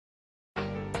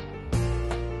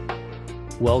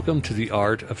Welcome to the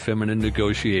Art of Feminine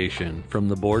Negotiation, from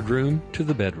the boardroom to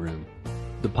the bedroom.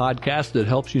 The podcast that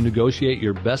helps you negotiate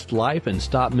your best life and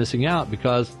stop missing out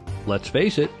because, let's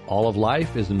face it, all of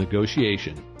life is a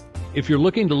negotiation. If you're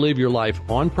looking to live your life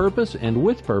on purpose and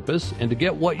with purpose and to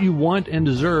get what you want and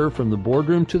deserve from the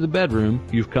boardroom to the bedroom,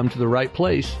 you've come to the right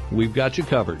place. We've got you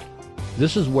covered.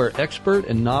 This is where expert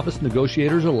and novice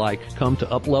negotiators alike come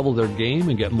to up-level their game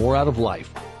and get more out of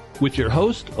life. With your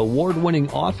host,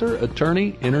 award-winning author,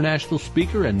 attorney, international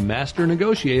speaker, and master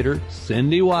negotiator,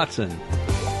 Cindy Watson.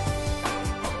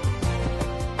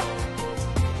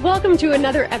 Welcome to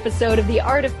another episode of The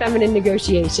Art of Feminine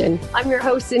Negotiation. I'm your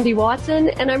host, Cindy Watson,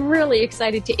 and I'm really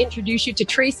excited to introduce you to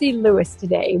Traci Lewis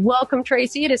today. Welcome,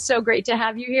 Traci. It is so great to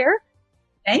have you here.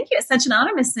 Thank you. It's such an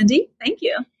honor, Miss Cindy. Thank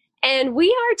you. And we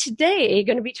are today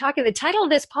going to be talking, the title of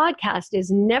this podcast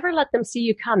is Never Let Them See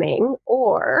You Coming,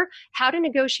 or How to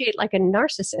Negotiate Like a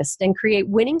Narcissist and Create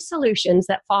Winning Solutions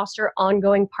that Foster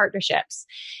Ongoing Partnerships.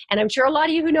 And I'm sure a lot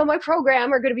of you who know my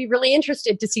program are going to be really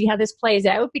interested to see how this plays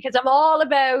out, because I'm all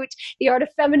about the art of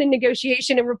feminine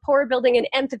negotiation and rapport building and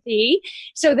empathy.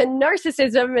 So the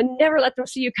narcissism and never let them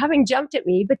see you coming jumped at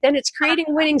me, but then it's creating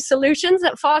winning solutions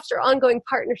that foster ongoing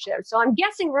partnerships. So I'm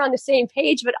guessing we're on the same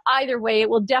page, but either way, it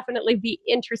will definitely be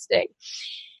interesting.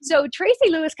 So Traci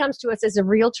Lewis comes to us as a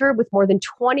realtor with more than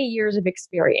 20 years of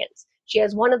experience. She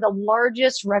has one of the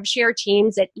largest rev share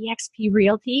teams at eXp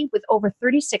Realty with over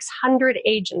 3,600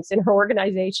 agents in her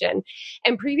organization.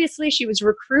 And previously, she was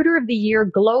Recruiter of the Year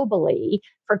globally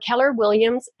for Keller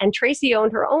Williams, and Traci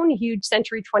owned her own huge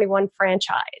Century 21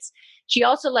 franchise. She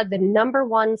also led the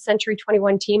 #1 Century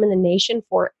 21 team in the nation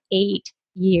for 8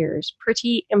 years.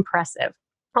 Pretty impressive.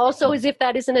 Also, as if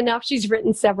that isn't enough, she's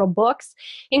written several books,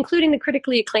 including the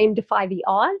critically acclaimed Defy the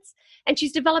Odds. And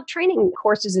she's developed training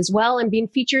courses as well and been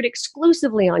featured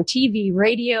exclusively on TV,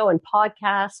 radio, and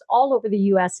podcasts all over the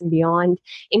U.S. and beyond,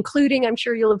 including, I'm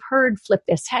sure you'll have heard, Flip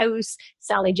This House,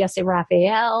 Sally Jesse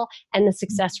Raphael, and the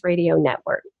Success Radio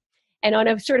Network. And on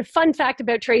a sort of fun fact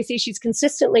about Traci, she's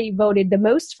consistently voted the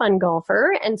most fun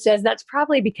golfer and says that's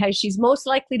probably because she's most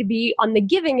likely to be on the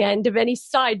giving end of any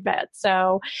side bet.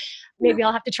 So maybe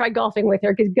I'll have to try golfing with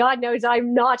her, because God knows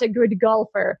I'm not a good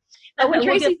golfer. But when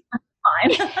Traci,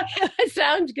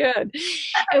 sounds good.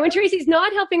 And when Traci's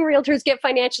not helping realtors get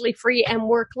financially free and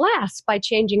work less by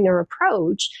changing their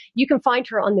approach, you can find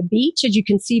her on the beach, as you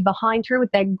can see behind her with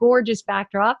that gorgeous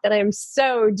backdrop that I am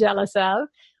so jealous of,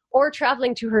 or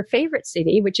traveling to her favorite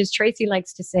city, which, as Traci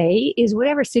likes to say, is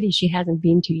whatever city she hasn't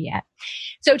been to yet.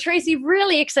 So Traci,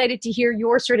 really excited to hear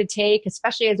your sort of take,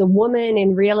 especially as a woman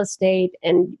in real estate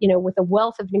and, you know, with a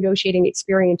wealth of negotiating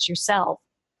experience yourself.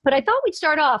 But I thought we'd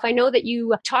start off. I know that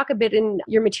you talk a bit in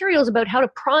your materials about how to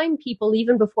prime people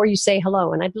even before you say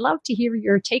hello. And I'd love to hear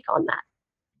your take on that.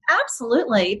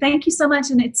 Absolutely. Thank you so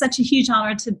much. And it's such a huge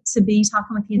honor to be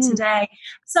talking with you today.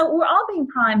 So we're all being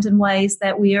primed in ways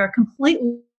that we are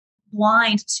completely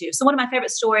blind to. So one of my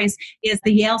favorite stories is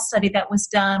the Yale study that was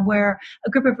done where a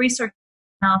group of researchers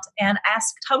went out and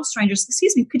asked total strangers,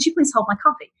 excuse me, could you please hold my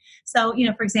coffee? So, you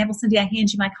know, for example, Cindy, I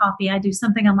hand you my coffee, I do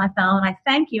something on my phone, I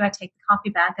thank you, I take the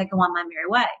coffee back, I go on my merry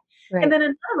way. Right. And then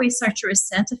another researcher is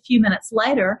sent a few minutes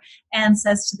later and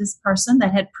says to this person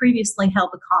that had previously held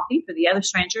the coffee for the other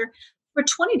stranger, for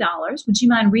 $20, would you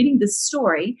mind reading this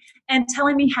story and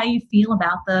telling me how you feel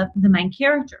about the main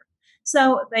character?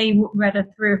 So they read a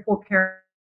 3 or 4 character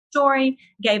story,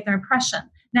 gave their impression.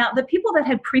 Now, the people that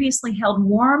had previously held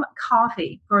warm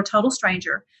coffee for a total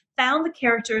stranger found the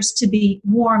characters to be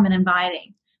warm and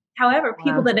inviting. However,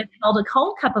 people that had held a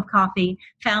cold cup of coffee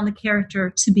found the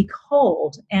character to be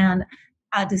cold and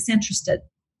disinterested.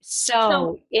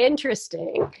 So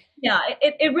interesting. Yeah,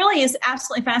 it really is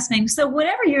absolutely fascinating. So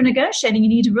whenever you're negotiating, you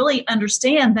need to really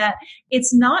understand that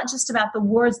it's not just about the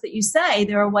words that you say.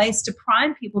 There are ways to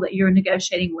prime people that you're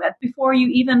negotiating with before you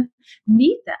even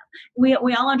meet them. We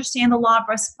all understand the law of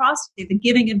reciprocity, the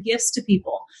giving of gifts to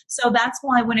people. So that's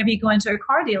why whenever you go into a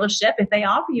car dealership, if they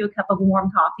offer you a cup of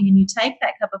warm coffee and you take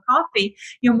that cup of coffee,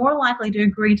 you're more likely to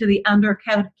agree to the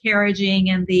undercarriaging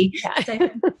and the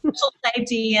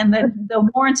safety and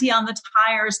the warranty on the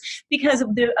tires because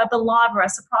of the law of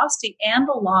reciprocity and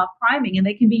the law of priming, and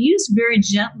they can be used very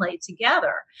gently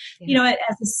together. Yeah. You know,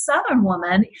 as a Southern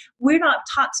woman, we're not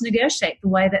taught to negotiate the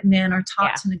way that men are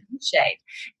taught to negotiate.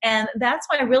 And that's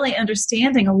why really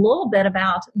understanding a little bit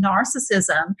about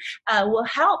narcissism will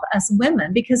help us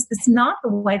women, because it's not the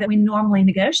way that we normally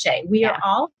negotiate. We are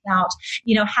all about,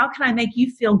 you know, how can I make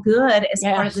you feel good as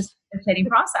part of this negotiating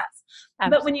process?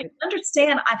 Absolutely. But when you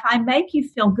understand, if I make you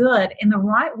feel good in the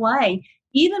right way,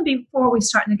 even before we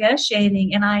start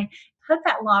negotiating, and I put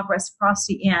that law of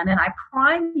reciprocity in and I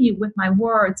prime you with my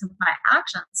words and with my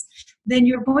actions, then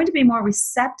you're going to be more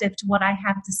receptive to what I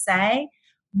have to say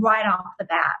right off the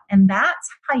bat. And that's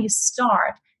how you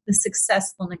start the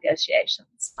successful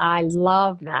negotiations. I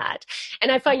love that.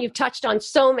 And I find you've touched on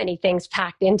so many things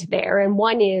packed into there. And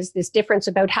one is this difference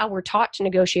about how we're taught to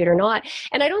negotiate or not.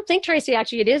 And I don't think, Traci,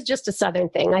 actually, it is just a Southern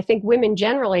thing. I think women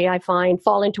generally, I find,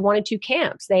 fall into one of two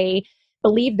camps. They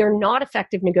believe they're not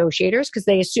effective negotiators because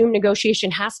they assume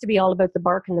negotiation has to be all about the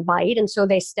bark and the bite. And so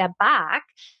they step back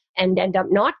and end up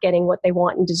not getting what they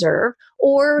want and deserve,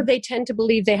 or they tend to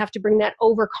believe they have to bring that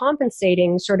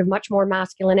overcompensating sort of much more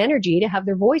masculine energy to have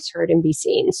their voice heard and be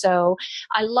seen. So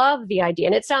I love the idea.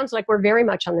 And it sounds like we're very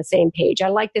much on the same page. I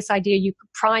like this idea you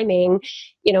priming,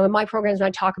 in my programs, when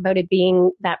I talk about it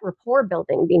being that rapport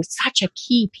building, being such a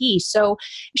key piece. So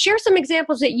share some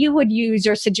examples that you would use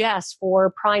or suggest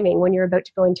for priming when you're about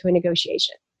to go into a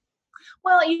negotiation.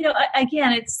 Well,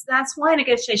 again, that's why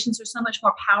negotiations are so much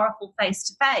more powerful face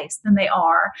to face than they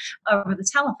are over the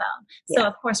telephone. So,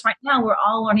 of course, right now we're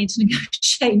all learning to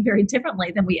negotiate very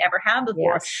differently than we ever have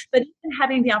before. Yes. But even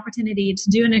having the opportunity to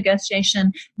do a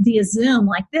negotiation via Zoom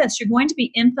like this, you're going to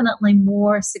be infinitely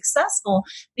more successful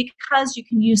because you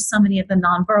can use so many of the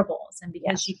nonverbals and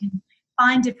because you can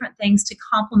find different things to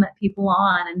compliment people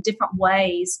on and different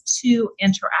ways to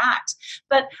interact.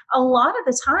 But a lot of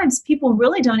the times people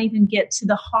really don't even get to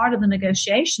the heart of the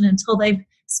negotiation until they've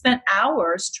spent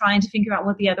hours trying to figure out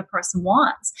what the other person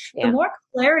wants. Yeah. The more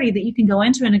clarity that you can go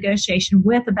into a negotiation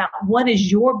with about what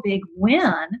is your big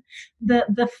win,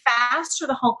 the faster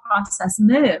the whole process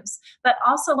moves. But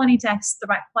also learning to ask the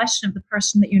right question of the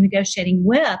person that you're negotiating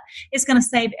with is going to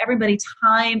save everybody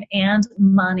time and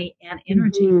money and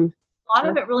energy. Mm-hmm. A lot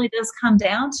of it really does come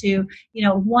down to,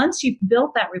 once you've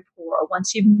built that rapport,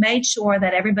 once you've made sure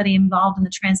that everybody involved in the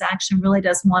transaction really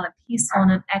does want a peaceful and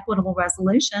an equitable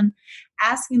resolution,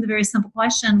 asking the very simple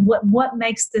question, what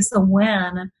makes this a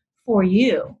win for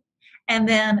you? And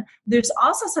then there's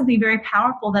also something very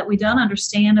powerful that we don't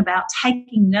understand about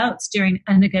taking notes during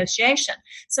a negotiation.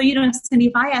 So, Cindy,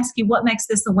 if I ask you what makes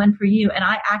this a win for you, and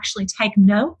I actually take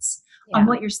notes on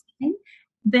what you're saying,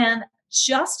 then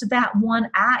just that one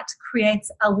act creates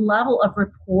a level of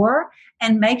rapport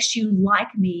and makes you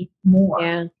like me more.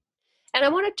 Yeah. And I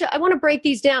want to break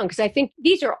these down because I think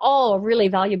these are all really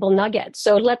valuable nuggets.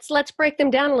 So let's break them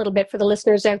down a little bit for the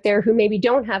listeners out there who maybe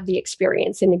don't have the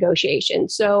experience in negotiation.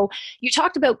 So you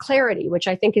talked about clarity, which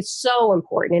I think is so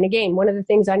important. And again, one of the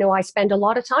things I know I spend a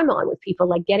lot of time on with people,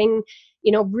 like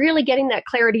really getting that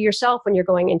clarity yourself when you're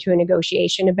going into a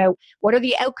negotiation about what are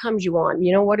the outcomes you want,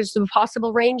 what is the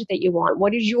possible range that you want,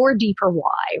 what is your deeper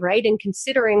why, right? And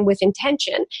considering with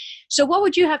intention. So what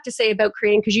would you have to say about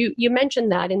creating, because you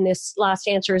mentioned that in this last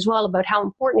answer as well, about how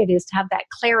important it is to have that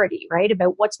clarity, right?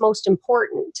 About what's most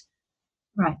important.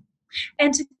 Right.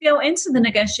 And to go into the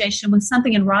negotiation with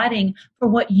something in writing for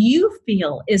what you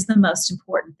feel is the most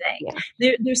important thing.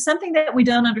 Yeah. There's something that we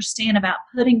don't understand about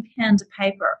putting pen to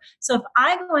paper. So if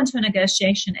I go into a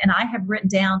negotiation and I have written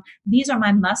down, these are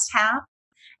my must-have,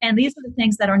 and these are the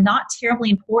things that are not terribly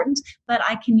important, but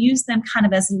I can use them kind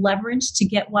of as leverage to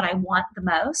get what I want the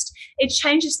most, it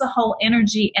changes the whole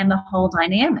energy and the whole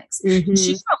dynamics. Mm-hmm.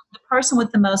 The person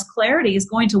with the most clarity is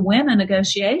going to win a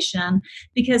negotiation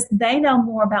because they know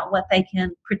more about what they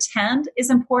can pretend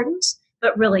is important,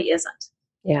 but really isn't.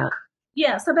 Yeah.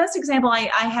 Yeah. So best example, I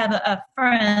have a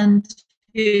friend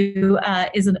who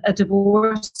is a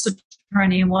divorce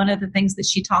attorney, and one of the things that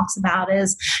she talks about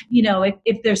is,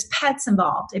 if there's pets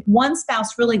involved, if one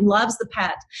spouse really loves the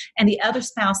pet and the other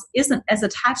spouse isn't as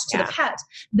attached to the pet,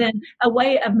 then a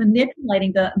way of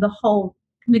manipulating the whole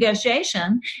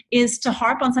negotiation is to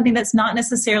harp on something that's not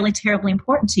necessarily terribly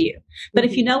important to you. But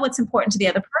if you know what's important to the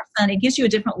other person, it gives you a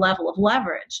different level of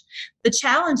leverage. The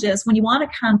challenge is when you want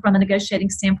to come from a negotiating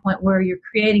standpoint where you're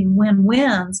creating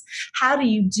win-wins, how do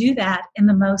you do that in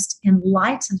the most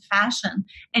enlightened fashion?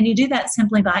 And you do that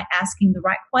simply by asking the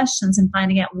right questions and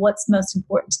finding out what's most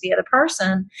important to the other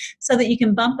person so that you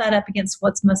can bump that up against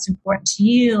what's most important to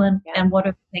you and what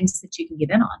are the things that you can get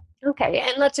in on. Okay.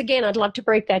 And I'd love to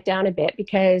break that down a bit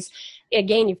because,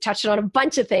 again, you've touched on a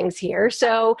bunch of things here.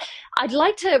 So I'd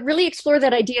like to really explore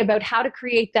that idea about how to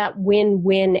create that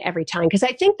win-win every time. Because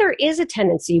I think there is a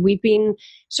tendency, we've been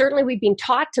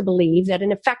taught to believe that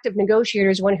an effective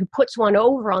negotiator is one who puts one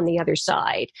over on the other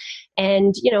side.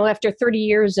 And, after 30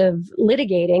 years of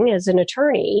litigating as an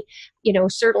attorney,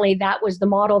 certainly that was the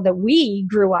model that we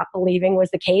grew up believing was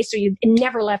the case. So you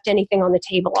never left anything on the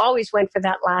table, always went for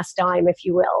that last dime, if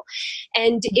you will.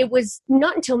 And it was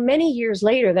not until many years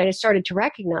later that I started to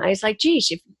recognize, like,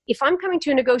 geez, if I'm coming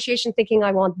to a negotiation thinking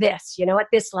I want this, at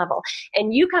this level,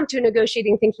 and you come to a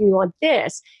negotiating thinking you want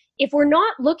this, if we're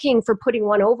not looking for putting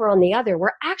one over on the other,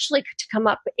 we're actually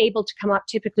able to come up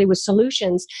typically with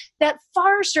solutions that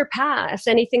far surpass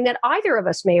anything that either of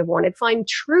us may have wanted, find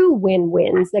true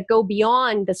win-wins that go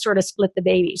beyond the sort of split the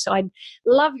baby. So I'd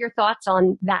love your thoughts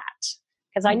on that,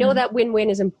 because I know that win-win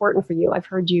is important for you. I've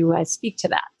heard you speak to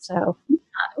that. So,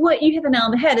 well, you hit the nail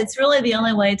on the head. It's really the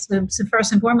only way to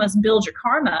first and foremost build your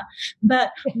karma. But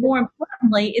more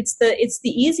importantly, it's the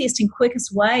easiest and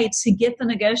quickest way to get the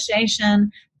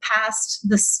negotiation past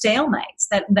the stalemates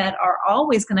that are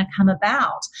always going to come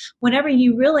about. Whenever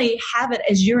you really have it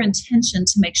as your intention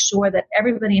to make sure that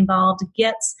everybody involved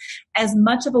gets as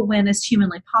much of a win as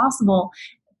humanly possible,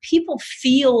 people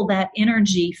feel that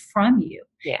energy from you.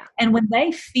 Yeah. And when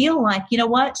they feel like, you know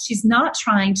what, she's not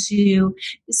trying to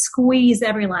squeeze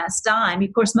every last dime.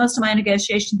 Of course, most of my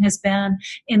negotiation has been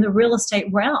in the real estate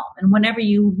realm. And whenever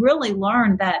you really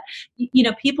learn that,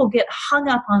 people get hung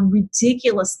up on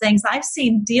ridiculous things. I've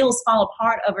seen deals fall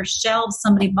apart over shelves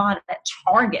somebody bought at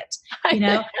Target,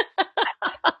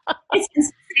 It's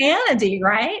insanity,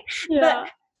 right? Yeah.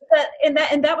 And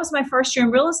that was my first year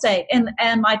in real estate. And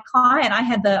my client, I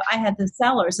had the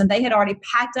sellers, and they had already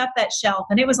packed up that shelf,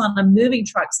 and it was on a moving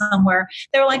truck somewhere.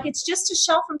 They were like, it's just a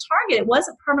shelf from Target. It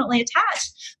wasn't permanently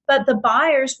attached. But the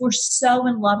buyers were so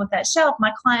in love with that shelf.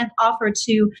 My client offered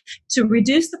to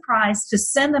reduce the price, to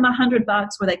send them $100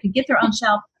 where they could get their own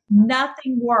shelf.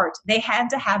 Nothing worked. They had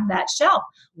to have that shelf.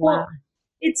 Wow. Well,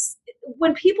 it's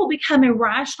when people become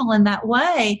irrational in that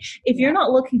way, if you're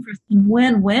not looking for some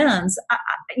win-wins,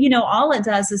 all it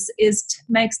does is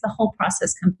makes the whole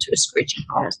process come to a screeching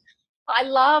halt. I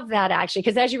love that, actually,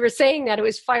 because as you were saying that, it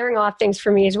was firing off things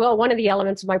for me as well. One of the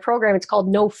elements of my program, it's called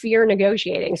no fear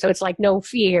negotiating. So it's like no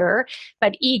fear,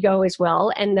 but ego as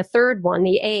well. And the third one,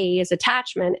 the A, is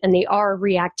attachment, and the R,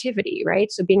 reactivity,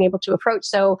 right? So being able to approach.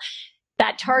 So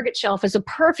that Target shelf is a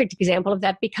perfect example of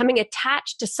that, becoming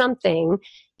attached to something,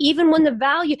 even when the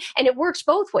value, and it works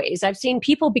both ways. I've seen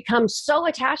people become so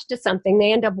attached to something,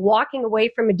 they end up walking away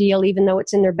from a deal, even though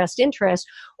it's in their best interest.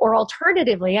 Or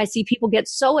alternatively, I see people get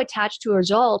so attached to a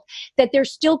result that they're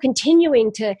still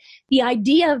continuing to, the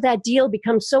idea of that deal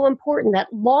becomes so important that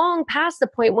long past the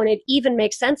point when it even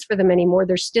makes sense for them anymore,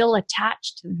 they're still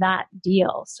attached to that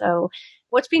deal. So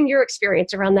what's been your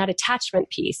experience around that attachment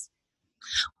piece?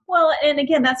 Well, and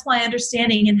again, that's why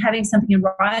understanding and having something in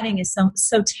writing is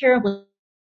so terribly.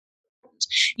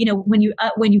 When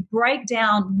you break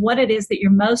down what it is that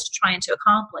you're most trying to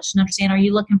accomplish and understand, are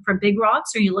you looking for big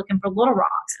rocks or are you looking for little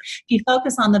rocks? If you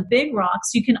focus on the big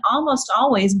rocks, you can almost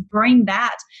always bring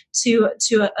that to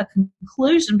a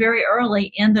conclusion very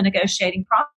early in the negotiating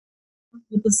process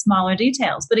with the smaller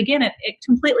details. But again, it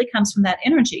completely comes from that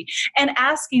energy and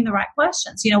asking the right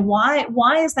questions. Why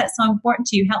is that so important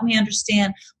to you? Help me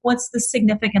understand what's the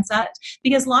significance of it.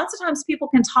 Because lots of times people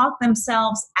can talk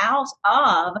themselves out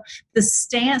of the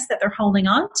stance that they're holding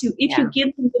on to if you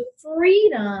give them the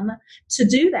freedom to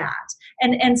do that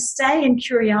and stay in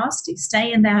curiosity,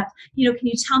 stay in that, can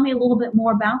you tell me a little bit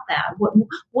more about that?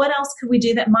 What else could we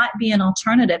do that might be an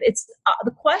alternative? It's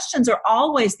the questions are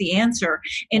always the answer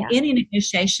in any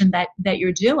negotiation that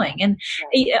you're doing. And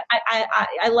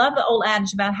I love the old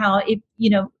adage about how if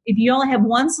you only have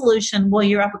one solution, well,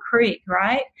 you're up a creek,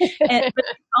 right? But if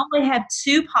you only have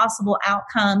two possible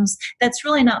outcomes, that's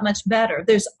really not much better.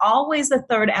 There's always a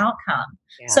third outcome.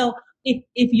 Yeah. So if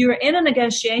you're in a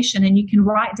negotiation and you can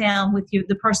write down with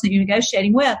the person that you're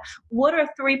negotiating with, what are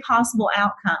three possible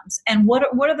outcomes and what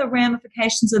are the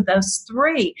ramifications of those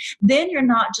three? Then you're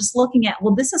not just looking at,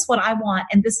 well, this is what I want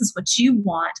and this is what you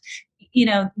want.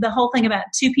 The whole thing about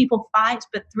two people fight,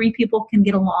 but three people can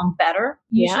get along better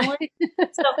usually. Yeah.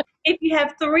 So if you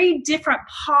have three different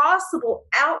possible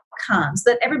outcomes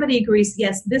that everybody agrees,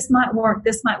 yes, this might work, and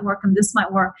this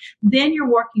might work, then you're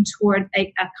working toward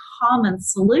a common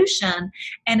solution,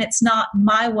 and it's not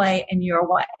my way and your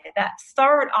way. That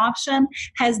third option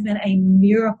has been a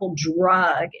miracle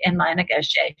drug in my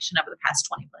negotiation over the past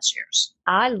 20 plus years.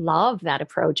 I love that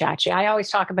approach, actually. I always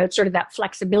talk about sort of that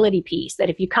flexibility piece, that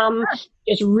if you come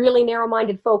just really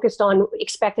narrow-minded, focused on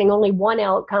expecting only one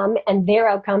outcome and their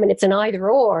outcome, and it's an either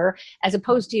or, as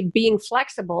opposed to being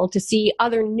flexible to see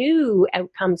other new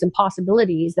outcomes and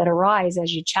possibilities that arise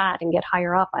as you chat and get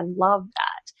higher up. I love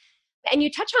that. And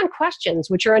you touch on questions,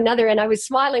 which are another, and I was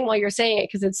smiling while you're saying it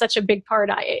because it's such a big part,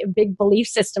 a big belief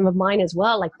system of mine as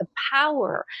well, like the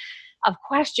power of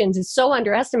questions is so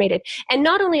underestimated. And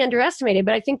not only underestimated,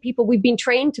 but I think we've been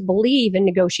trained to believe in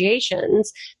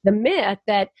negotiations, the myth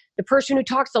that the person who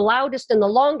talks the loudest and the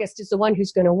longest is the one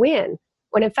who's going to win.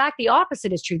 When in fact, the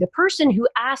opposite is true. The person who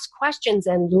asks questions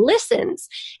and listens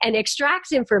and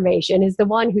extracts information is the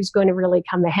one who's going to really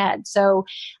come ahead. So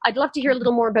I'd love to hear a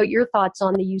little more about your thoughts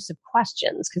on the use of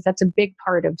questions, because that's a big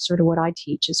part of sort of what I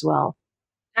teach as well.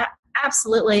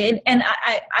 Absolutely. And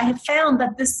I have found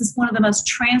that this is one of the most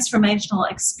transformational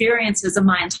experiences of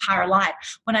my entire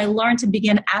life, when I learned to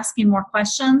begin asking more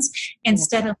questions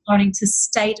instead of learning to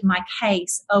state my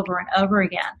case over and over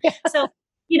again. So,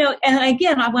 and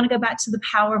again, I want to go back to the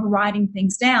power of writing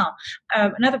things down.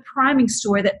 Another priming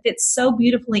story that fits so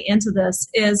beautifully into this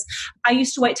is I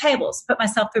used to wait tables, put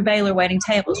myself through Baylor waiting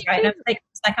tables, right? And it's like,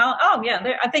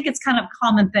 I think it's kind of a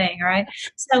common thing, right?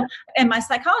 So in my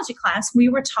psychology class, we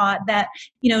were taught that,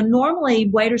 normally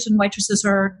waiters and waitresses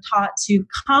are taught to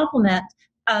compliment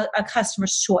a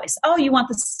customer's choice. Oh, you want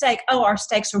the steak? Oh, our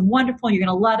steaks are wonderful. You're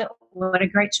going to love it. What a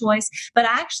great choice. But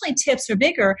actually, tips are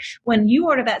bigger when you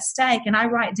order that steak and I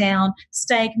write down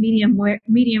steak, medium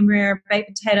rare,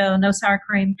 baked potato, no sour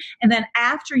cream. And then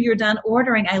after you're done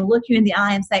ordering, I look you in the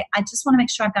eye and say, I just want to make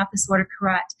sure I've got this order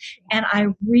correct. And I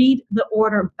read the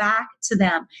order back to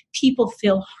them. People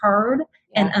feel heard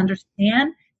and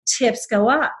understand. Tips go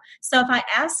up. So if I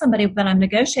ask somebody that I'm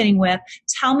negotiating with,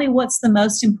 tell me what's the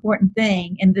most important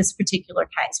thing in this particular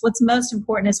case. What's most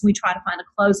important as we try to find a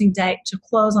closing date to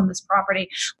close on this property.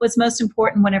 What's most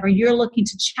important whenever you're looking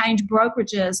to change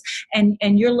brokerages and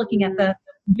you're looking at the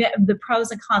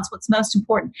pros and cons, what's most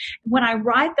important. When I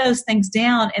write those things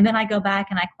down and then I go back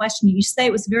and I question you, you say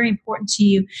it was very important to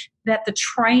you that the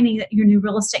training at your new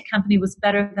real estate company was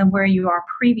better than where you are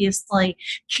previously.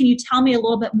 Can you tell me a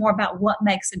little bit more about what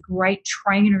makes a great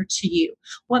trainer to you?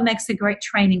 What makes a great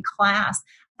training class?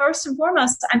 First and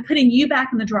foremost, I'm putting you back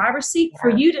in the driver's seat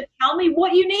for you to tell me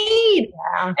what you need.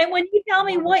 Yeah. And when you tell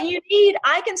me what you need,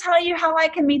 I can tell you how I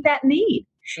can meet that need.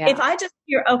 Yeah. If I just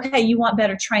hear, okay, you want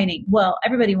better training. Well,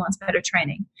 everybody wants better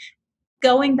training.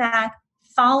 Going back,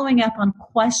 following up on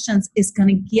questions is going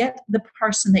to get the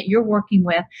person that you're working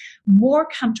with more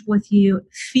comfortable with you,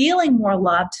 feeling more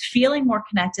loved, feeling more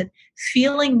connected,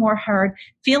 feeling more heard,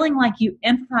 feeling like you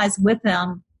empathize with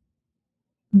them.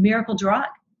 Miracle drug.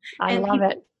 I love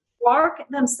it. Work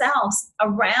themselves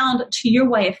around to your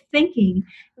way of thinking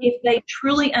if they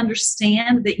truly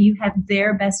understand that you have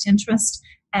their best interest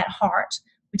at heart,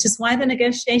 which is why the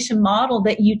negotiation model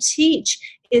that you teach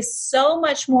is so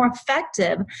much more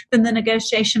effective than the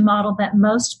negotiation model that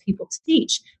most people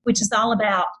teach, which is all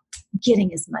about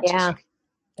getting as much as you can.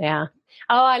 Yeah.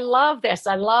 Oh, I love this.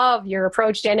 I love your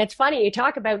approach. And it's funny, you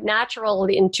talk about natural,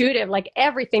 intuitive, like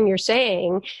everything you're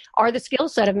saying are the skill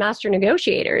set of master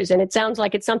negotiators. And it sounds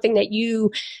like it's something that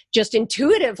you just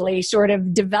intuitively sort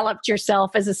of developed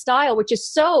yourself as a style, which is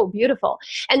so beautiful.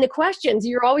 And the questions,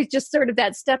 you're always just sort of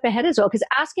that step ahead as well, because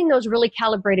asking those really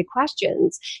calibrated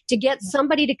questions to get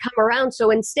somebody to come around.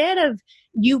 So instead of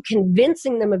you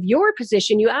convincing them of your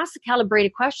position, you ask the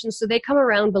calibrated questions so they come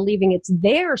around believing it's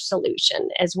their solution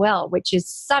as well, which is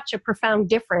such a profound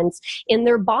difference in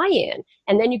their buy-in.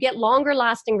 And then you get longer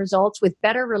lasting results with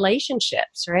better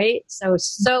relationships, right?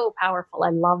 So powerful.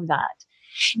 I love that.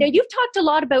 Now, you've talked a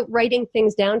lot about writing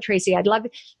things down, Traci. I'd love,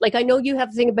 I know you have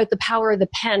a thing about the power of the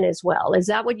pen as well. Is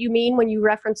that what you mean when you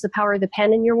reference the power of the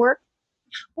pen in your work?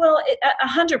 Well,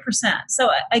 100%. So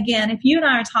again, if you and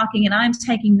I are talking and I'm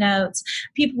taking notes,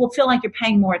 people will feel like you're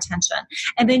paying more attention.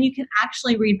 And then you can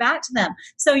actually read back to them.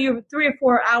 So you're 3 or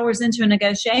 4 hours into a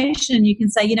negotiation, you can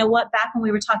say, you know what, back when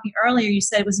we were talking earlier, you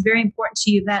said it was very important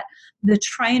to you that the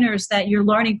trainers that you're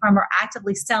learning from are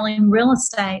actively selling real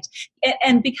estate.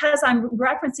 And because I'm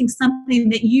referencing something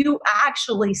that you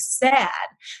actually said,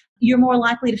 you're more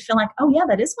likely to feel like, oh, yeah,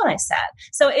 that is what I said.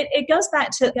 So it goes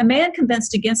back to a man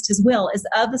convinced against his will is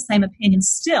of the same opinion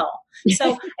still.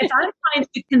 So if I'm trying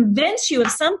to convince you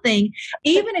of something,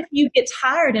 even if you get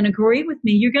tired and agree with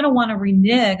me, you're going to want to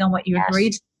renege on what you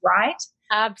agreed to, right?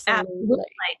 Absolutely.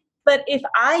 But if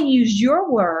I use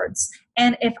your words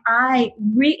and if I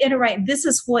reiterate, this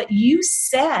is what you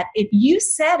said, if you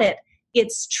said it,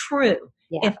 it's true.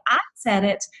 Yeah. If I said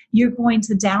it, you're going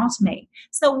to doubt me.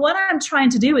 So what I'm trying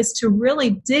to do is to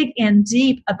really dig in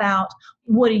deep about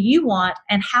what do you want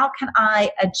and how can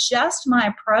I adjust my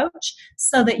approach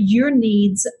so that your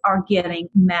needs are getting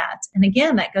met. And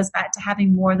again, that goes back to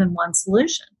having more than one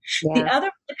solution. Yeah. The other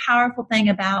really powerful thing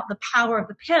about the power of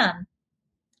the pen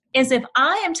is if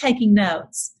I am taking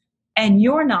notes and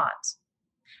you're not,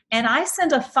 and I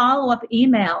send a follow-up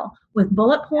email with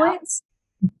bullet points,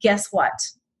 guess what?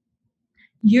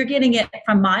 You're getting it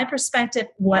from my perspective,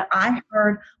 what I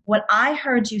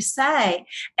heard you say.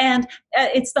 And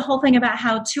it's the whole thing about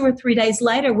how 2 or 3 days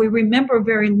later, we remember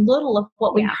very little of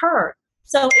what we heard.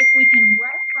 So if we can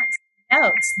reference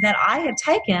notes that I have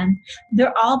taken,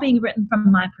 they're all being written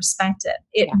from my perspective.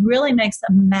 It really makes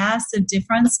a massive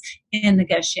difference in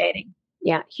negotiating.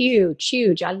 Yeah, huge,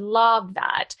 huge. I love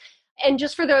that. And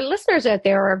just for the listeners out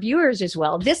there, our viewers as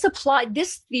well, this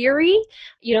theory,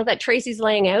 that Traci's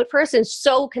laying out for us is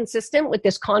so consistent with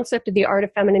this concept of the art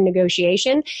of feminine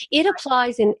negotiation. It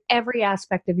applies in every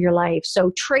aspect of your life.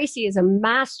 So Traci is a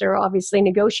master, obviously,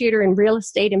 negotiator in real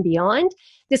estate and beyond.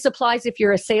 This applies if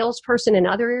you're a salesperson in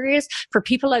other areas. For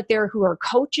people out there who are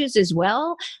coaches as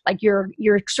well, like your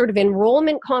sort of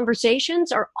enrollment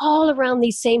conversations are all around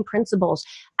these same principles.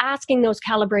 Asking those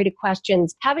calibrated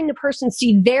questions, having the person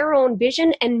see their own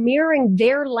vision and mirroring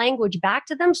their language back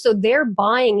to them so they're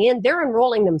buying in, they're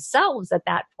enrolling themselves at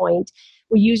that point.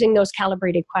 We're using those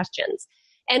calibrated questions.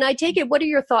 And I take it, what are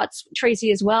your thoughts,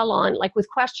 Traci, as well on, like with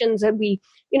questions that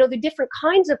the different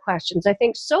kinds of questions? I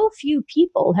think so few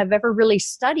people have ever really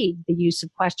studied the use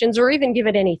of questions or even give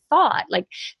it any thought, like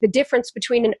the difference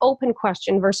between an open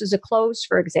question versus a closed,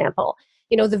 for example.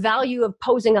 The value of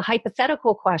posing a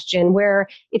hypothetical question where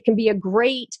it can be a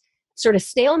great sort of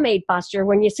stalemate buster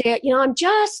when you say, I'm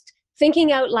just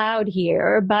thinking out loud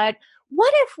here, but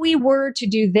what if we were to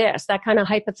do this? That kind of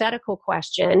hypothetical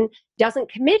question doesn't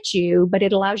commit you, but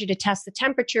it allows you to test the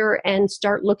temperature and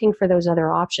start looking for those other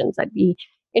options. I'd be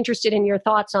interested in your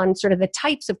thoughts on sort of the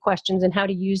types of questions and how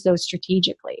to use those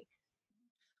strategically.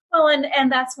 Well,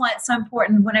 and that's why it's so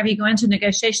important whenever you go into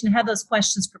negotiation to have those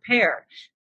questions prepared.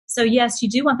 So yes, you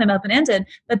do want them open-ended,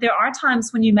 but there are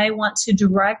times when you may want to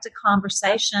direct a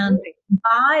conversation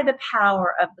by the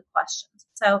power of the questions.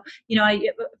 So,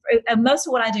 most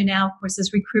of what I do now, of course,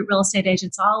 is recruit real estate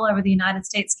agents all over the United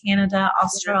States, Canada,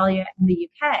 Australia, and the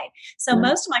UK. So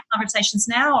most of my conversations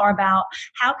now are about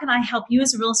how can I help you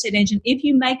as a real estate agent? If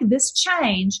you make this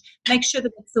change, make sure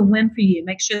that it's a win for you.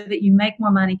 Make sure that you make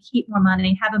more money, keep more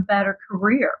money, have a better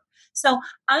career. So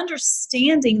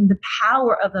understanding the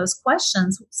power of those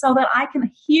questions so that I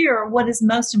can hear what is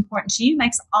most important to you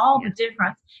makes all the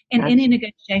difference in any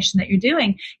negotiation that you're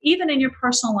doing, even in your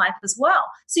personal life as well.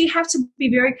 So you have to be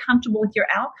very comfortable with your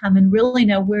outcome and really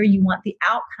know where you want the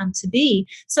outcome to be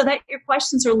so that your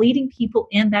questions are leading people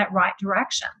in that right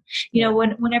direction.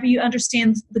 Whenever you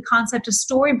understand the concept of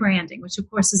story branding, which of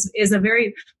course is a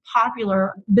very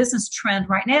popular business trend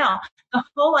right now, the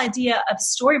whole idea of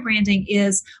story branding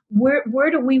is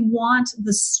where do we want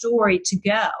the story to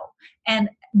go? And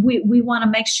we want to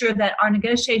make sure that our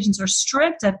negotiations are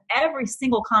stripped of every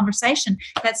single conversation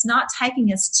that's not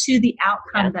taking us to the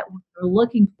outcome that we're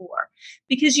looking for,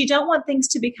 because you don't want things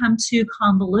to become too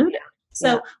convoluted.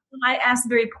 So when I ask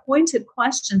very pointed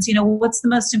questions, what's the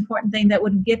most important thing that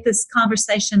would get this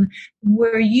conversation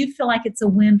where you feel like it's a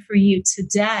win for you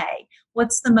today?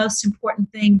 What's the most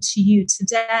important thing to you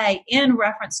today in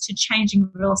reference to changing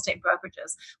real estate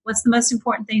brokerages? What's the most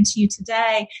important thing to you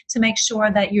today to make sure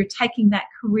that you're taking that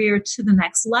career to the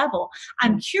next level?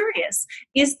 I'm curious,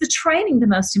 is the training the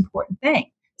most important thing?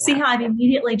 See how I've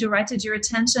immediately directed your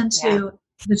attention to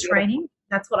the training?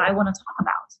 That's what I want to talk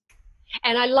about.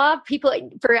 And I love people,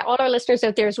 for all our listeners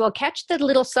out there as well, catch the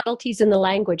little subtleties in the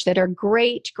language that are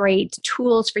great, great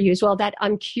tools for you as well. That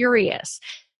I'm curious.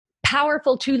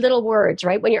 Powerful 2 little words,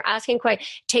 right? When you're asking questions,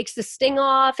 takes the sting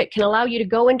off. It can allow you to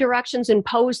go in directions and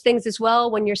pose things as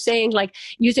well. When you're saying, like,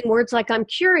 using words like I'm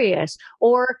curious,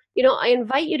 or, I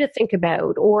invite you to think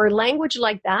about, or language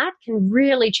like that can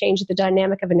really change the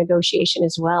dynamic of a negotiation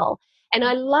as well. And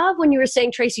I love when you were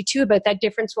saying, Traci, too, about that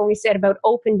difference when we said about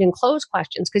opened and closed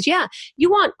questions. Because, you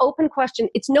want open questions.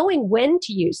 It's knowing when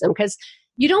to use them, because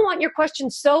you don't want your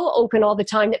questions so open all the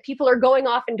time that people are going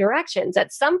off in directions.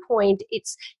 At some point,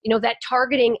 it's, that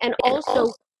targeting, and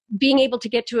also being able to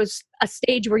get to a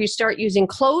stage where you start using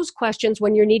closed questions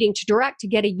when you're needing to direct to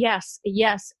get a yes,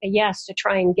 to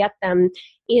try and get them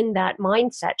in that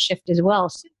mindset shift as well.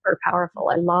 Super powerful.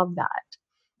 I love that.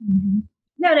 Mm-hmm.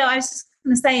 No, I was just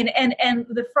going to say, and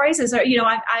the phrases are,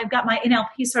 I've got my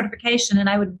NLP certification, and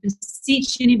I would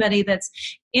beseech anybody that's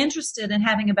interested in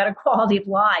having a better quality of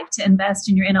life to invest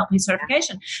in your NLP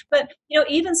certification. But,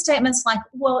 even statements like,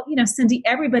 well, Cindy,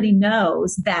 everybody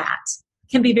knows that,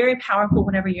 can be very powerful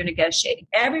whenever you're negotiating.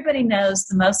 Everybody knows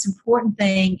the most important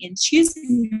thing in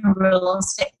choosing your real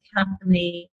estate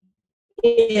company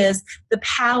is the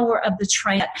power of the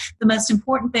trade. The most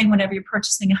important thing whenever you're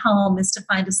purchasing a home is to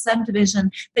find a subdivision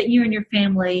that you and your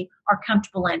family are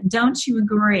comfortable in. Don't you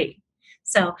agree?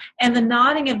 So, and the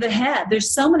nodding of the head,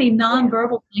 there's so many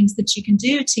nonverbal things that you can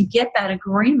do to get that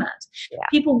agreement. Yeah.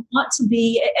 People want to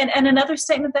be, and another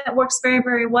statement that works very,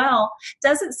 very well,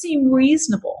 does it seem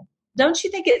reasonable? Don't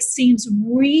you think it seems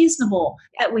reasonable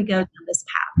that we go down this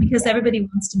path? Because everybody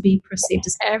wants to be perceived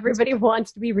as everybody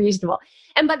wants to be reasonable.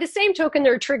 And by the same token,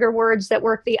 there are trigger words that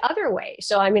work the other way.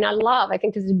 So, I mean, I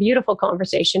think this is a beautiful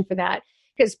conversation for that.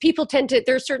 Because people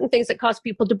there are certain things that cause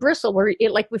people to bristle where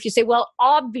like if you say, well,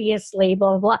 obviously,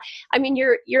 blah, blah, blah. I mean,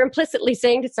 you're implicitly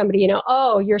saying to somebody,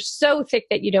 oh, you're so thick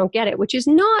that you don't get it, which is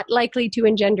not likely to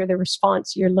engender the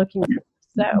response you're looking for.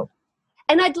 So,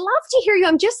 and I'd love to hear you.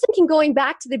 I'm just thinking going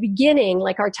back to the beginning,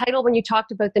 like our title when you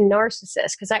talked about the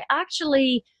narcissist, because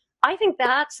I think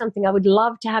that's something I would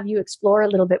love to have you explore a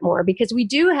little bit more, because we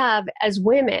do have, as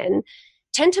women,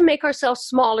 tend to make ourselves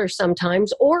smaller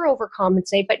sometimes or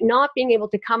overcompensate, but not being able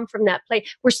to come from that place.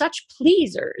 We're such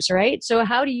pleasers, right? So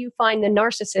how do you find the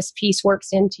narcissist piece works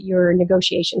into your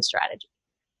negotiation strategy?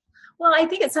 Well, I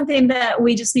think it's something that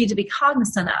we just need to be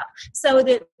cognizant of. So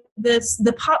that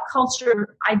the pop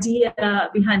culture idea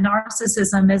behind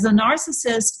narcissism is a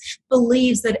narcissist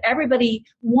believes that everybody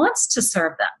wants to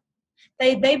serve them.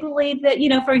 They believe that,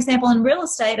 for example, in real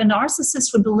estate, a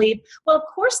narcissist would believe, well, of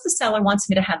course the seller wants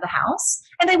me to have the house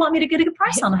and they want me to get a good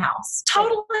price on the house.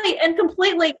 Totally and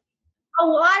completely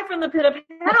alive from the pit of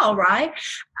hell, right?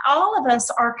 All of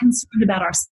us are concerned about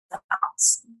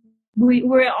ourselves.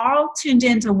 We're all tuned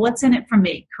into what's in it for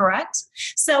me, correct?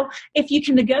 So if you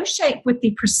can negotiate with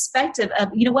the perspective of,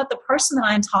 what, the person that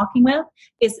I'm talking with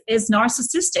is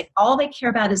narcissistic. All they care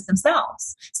about is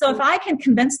themselves. So if I can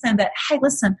convince them that, hey,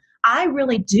 listen, I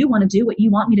really do want to do what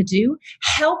you want me to do.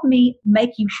 Help me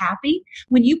make you happy.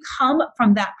 When you come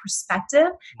from that perspective,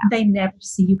 they never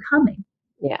see you coming.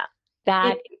 Yeah,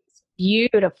 that is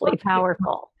beautifully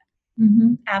powerful.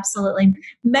 Mm-hmm, absolutely.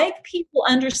 Make people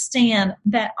understand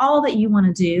that all that you want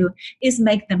to do is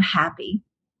make them happy.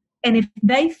 And if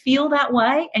they feel that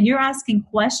way and you're asking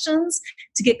questions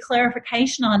to get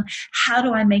clarification on how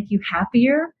do I make you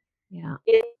happier,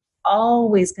 it's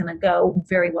always going to go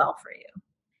very well for you.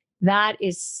 That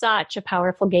is such a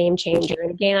powerful game changer. And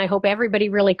again, I hope everybody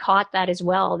really caught that as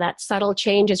well, that subtle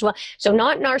change as well. So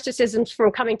not narcissism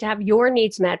from coming to have your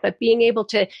needs met, but being able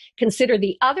to consider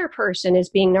the other person as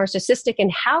being narcissistic,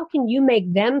 and how can you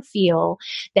make them feel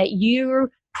that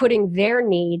you're putting their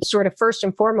needs sort of first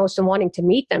and foremost and wanting to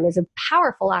meet them is a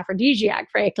powerful aphrodisiac,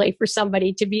 frankly, for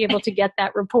somebody to be able to get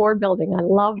that rapport building. I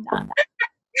love that.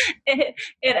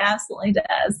 It absolutely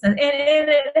does. And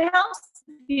it helps.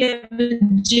 You have a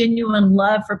genuine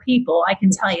love for people, I can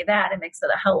tell you that. It makes it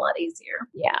a whole lot easier.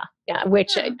 Yeah.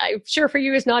 Which I'm sure for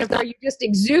you is not about, you just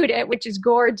exude it, which is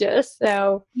gorgeous.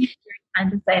 So you're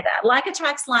trying to say that. Like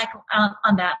attracts like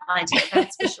on that idea,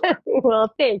 that's for sure.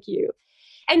 Well, thank you.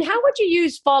 And how would you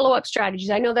use follow-up strategies?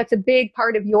 I know that's a big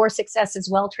part of your success as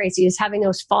well, Traci, is having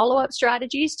those follow-up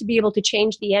strategies to be able to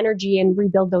change the energy and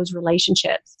rebuild those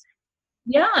relationships.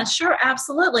 Yeah, sure.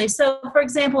 Absolutely. So for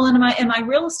example, in my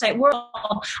real estate world,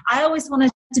 I always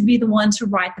wanted to be the one to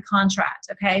write the contract.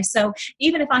 Okay. So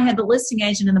even if I had the listing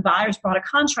agent and the buyers brought a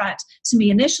contract to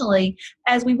me initially,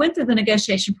 as we went through the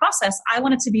negotiation process, I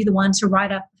wanted to be the one to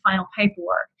write up the final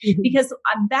paperwork, because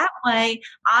that way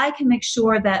I can make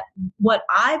sure that what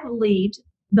I believed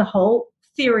the whole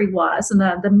theory was and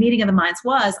the meeting of the minds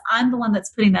was, I'm the one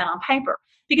that's putting that on paper.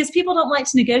 Because people don't like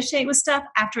to negotiate with stuff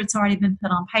after it's already been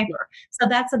put on paper. So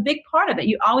that's a big part of it.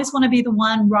 You always want to be the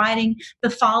one writing the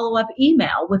follow-up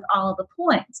email with all of the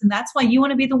points. And that's why you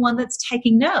want to be the one that's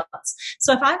taking notes.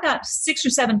 So if I've got 6 or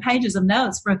 7 pages of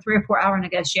notes for a 3 or 4 hour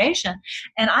negotiation,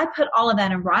 and I put all of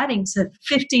that in writing to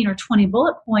 15 or 20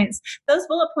 bullet points, those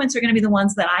bullet points are going to be the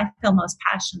ones that I feel most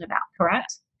passionate about,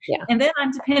 correct? Yeah. And then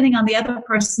I'm depending on the other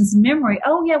person's memory.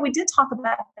 Oh, yeah, we did talk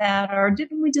about that, or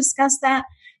didn't we discuss that?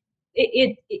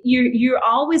 You're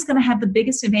always going to have the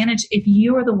biggest advantage if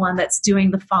you are the one that's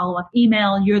doing the follow-up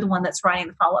email, you're the one that's writing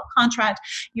the follow-up contract,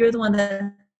 you're the one that's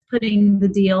putting the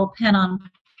deal pen on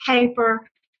paper.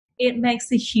 It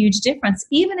makes a huge difference,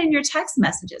 even in your text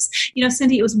messages.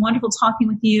 Cindy, it was wonderful talking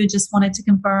with you. Just wanted to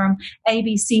confirm A,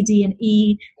 B, C, D, and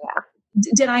E. Yeah.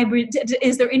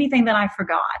 Is there anything that I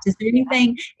forgot? Is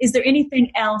there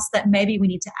anything else that maybe we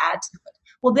need to add to it?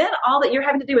 Well, then all that you're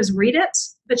having to do is read it,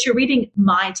 but you're reading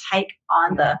my take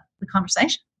on the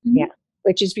conversation. Yeah,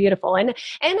 which is beautiful. And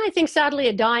I think sadly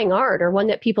a dying art, or one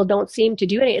that people don't seem to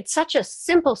do. It's such a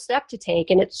simple step to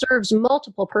take, and it serves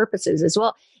multiple purposes as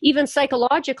well. Even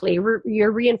psychologically,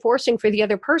 you're reinforcing for the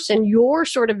other person your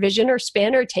sort of vision or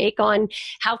spin or take on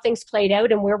how things played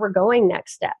out and where we're going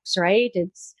next steps, right?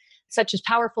 such as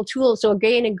powerful tools. So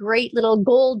again, a great little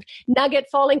gold nugget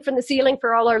falling from the ceiling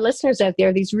for all our listeners out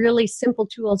there. These really simple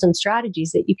tools and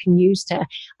strategies that you can use to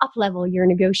up-level your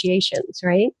negotiations,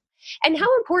 right? And how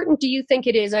important do you think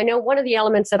it is? I know one of the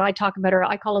elements that I talk about are,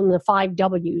 I call them the 5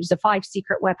 W's, the 5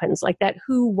 secret weapons, like that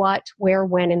who, what, where,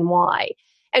 when, and why.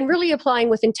 And really applying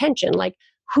with intention, like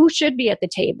who should be at the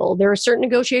table. There are certain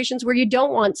negotiations where you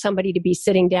don't want somebody to be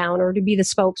sitting down or to be the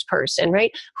spokesperson,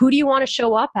 right? Who do you want to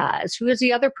show up as? Who is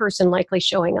the other person likely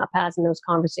showing up as in those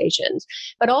conversations?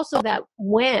 But also that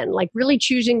when, like really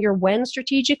choosing your when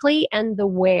strategically, and the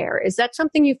where. Is that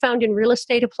something you found in real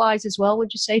estate applies as well,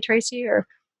 would you say, Traci? Or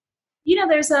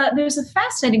there's a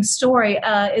fascinating story.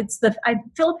 It's the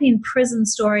Philippine prison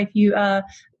story.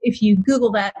 If you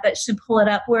Google that should pull it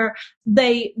up. Where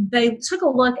they took a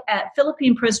look at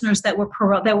Philippine prisoners that were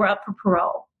up for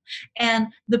parole, and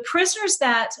the prisoners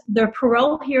that their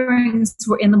parole hearings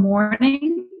were in the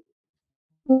morning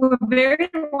were very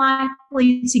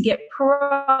likely to get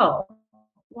parole.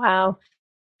 Wow!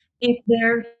 If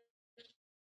their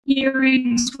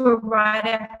hearings were right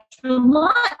after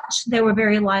lunch, they were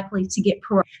very likely to get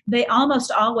parole. They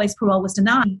almost always parole was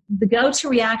denied. The go-to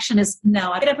reaction is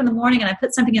no. I get up in the morning and I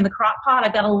put something in the crock pot.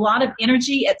 I've got a lot of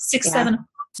energy at 7 o'clock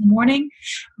in the morning.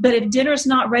 But if dinner's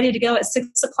not ready to go at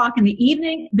 6 o'clock in the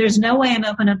evening, there's no way I'm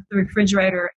opening up the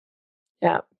refrigerator.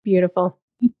 Yeah, beautiful.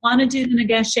 You want to do the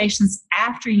negotiations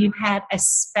after you've had a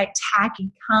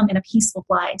spectacular come in a peaceful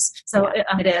place. So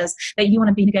it is that you want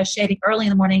to be negotiating early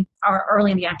in the morning or early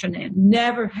in the afternoon.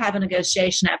 Never have a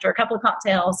negotiation after a couple of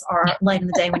cocktails or late in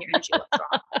the day when your energy will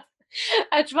drop.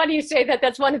 That's funny you say that.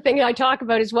 That's one thing I talk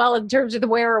about as well in terms of the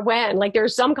where or when. Like there are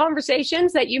some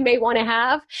conversations that you may want to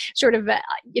have sort of,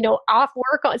 off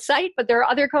work on site, but there are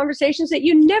other conversations that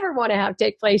you never want to have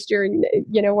take place during,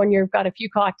 when you've got a few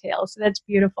cocktails. So that's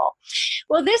beautiful.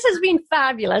 Well, this has been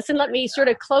fabulous. And let me sort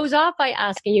of close off by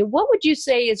asking you, what would you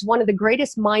say is one of the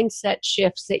greatest mindset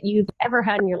shifts that you've ever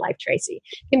had in your life, Traci?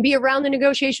 It can be around the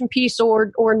negotiation piece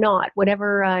or not,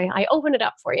 whatever. I open it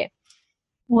up for you.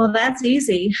 Well, that's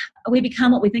easy. We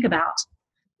become what we think about.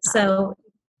 So,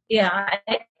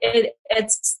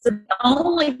 it's the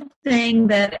only thing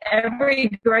that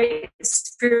every great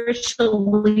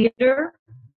spiritual leader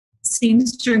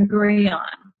seems to agree on,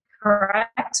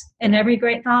 correct? And every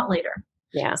great thought leader.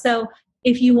 Yeah. So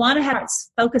if you want to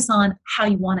focus on how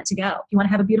you want it to go, if you want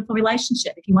to have a beautiful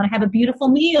relationship, if you want to have a beautiful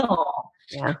meal,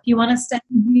 if you want to stay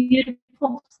in a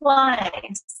beautiful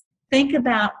place, think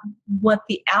about what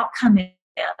the outcome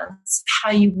is,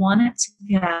 how you want it to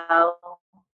go,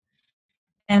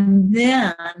 and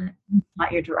then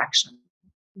plot your direction.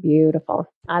 Beautiful.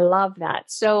 I love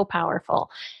that. So powerful.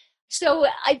 So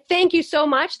I thank you so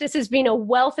much. This has been a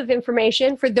wealth of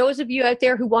information. For those of you out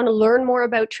there who want to learn more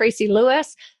about Traci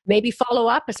Lewis, maybe follow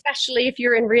up, especially if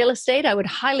you're in real estate, I would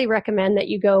highly recommend that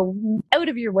you go out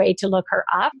of your way to look her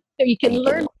up so you can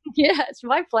learn. Yes,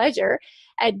 my pleasure.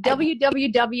 At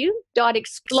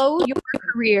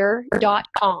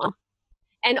www.explodeyourcareer.com.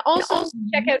 And also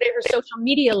check out her social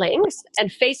media links at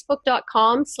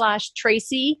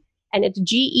facebook.com/Traci, and it's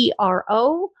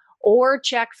GERO, or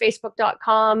check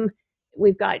facebook.com.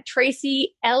 We've got Traci,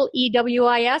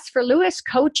 LEWIS for Lewis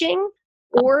Coaching,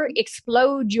 or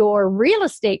Explode Your Real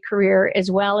Estate Career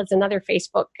as well as another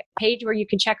Facebook page where you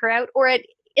can check her out, or at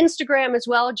Instagram as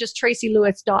well, just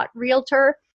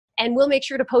tracilewis.realtor. And we'll make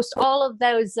sure to post all of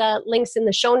those links in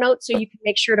the show notes so you can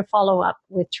make sure to follow up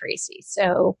with Traci.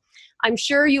 So I'm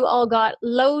sure you all got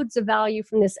loads of value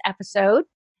from this episode.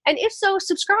 And if so,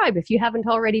 subscribe if you haven't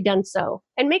already done so.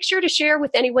 And make sure to share with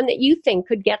anyone that you think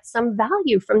could get some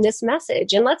value from this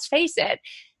message. And let's face it,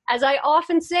 as I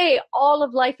often say, all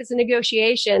of life is a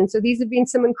negotiation. So these have been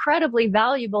some incredibly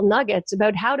valuable nuggets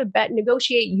about how to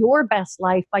negotiate your best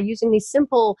life by using these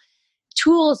simple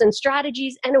tools and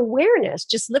strategies and awareness,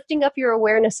 just lifting up your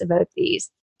awareness about these.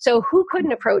 So who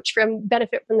couldn't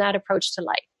benefit from that approach to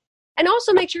life? And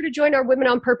also make sure to join our Women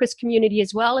on Purpose community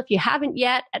as well, if you haven't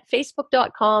yet, at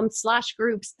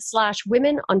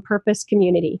facebook.com/groups/Women on Purpose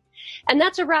community. And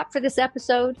that's a wrap for this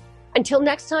episode. Until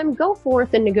next time, go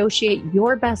forth and negotiate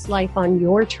your best life on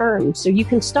your terms so you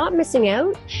can stop missing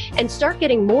out and start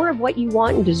getting more of what you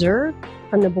want and deserve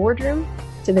from the boardroom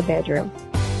to the bedroom.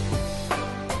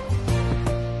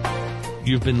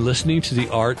 You've been listening to The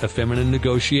Art of Feminine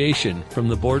Negotiation, From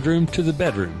the Boardroom to the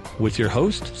Bedroom, with your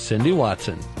host, Cindy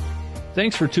Watson.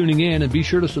 Thanks for tuning in, and be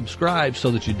sure to subscribe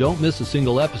so that you don't miss a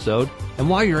single episode. And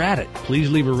while you're at it, please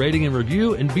leave a rating and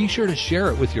review, and be sure to share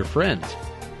it with your friends.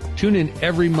 Tune in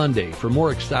every Monday for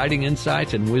more exciting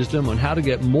insights and wisdom on how to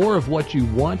get more of what you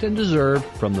want and deserve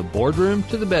from the boardroom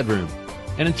to the bedroom.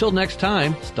 And until next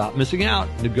time, stop missing out.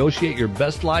 Negotiate your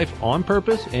best life on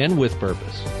purpose and with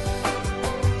purpose.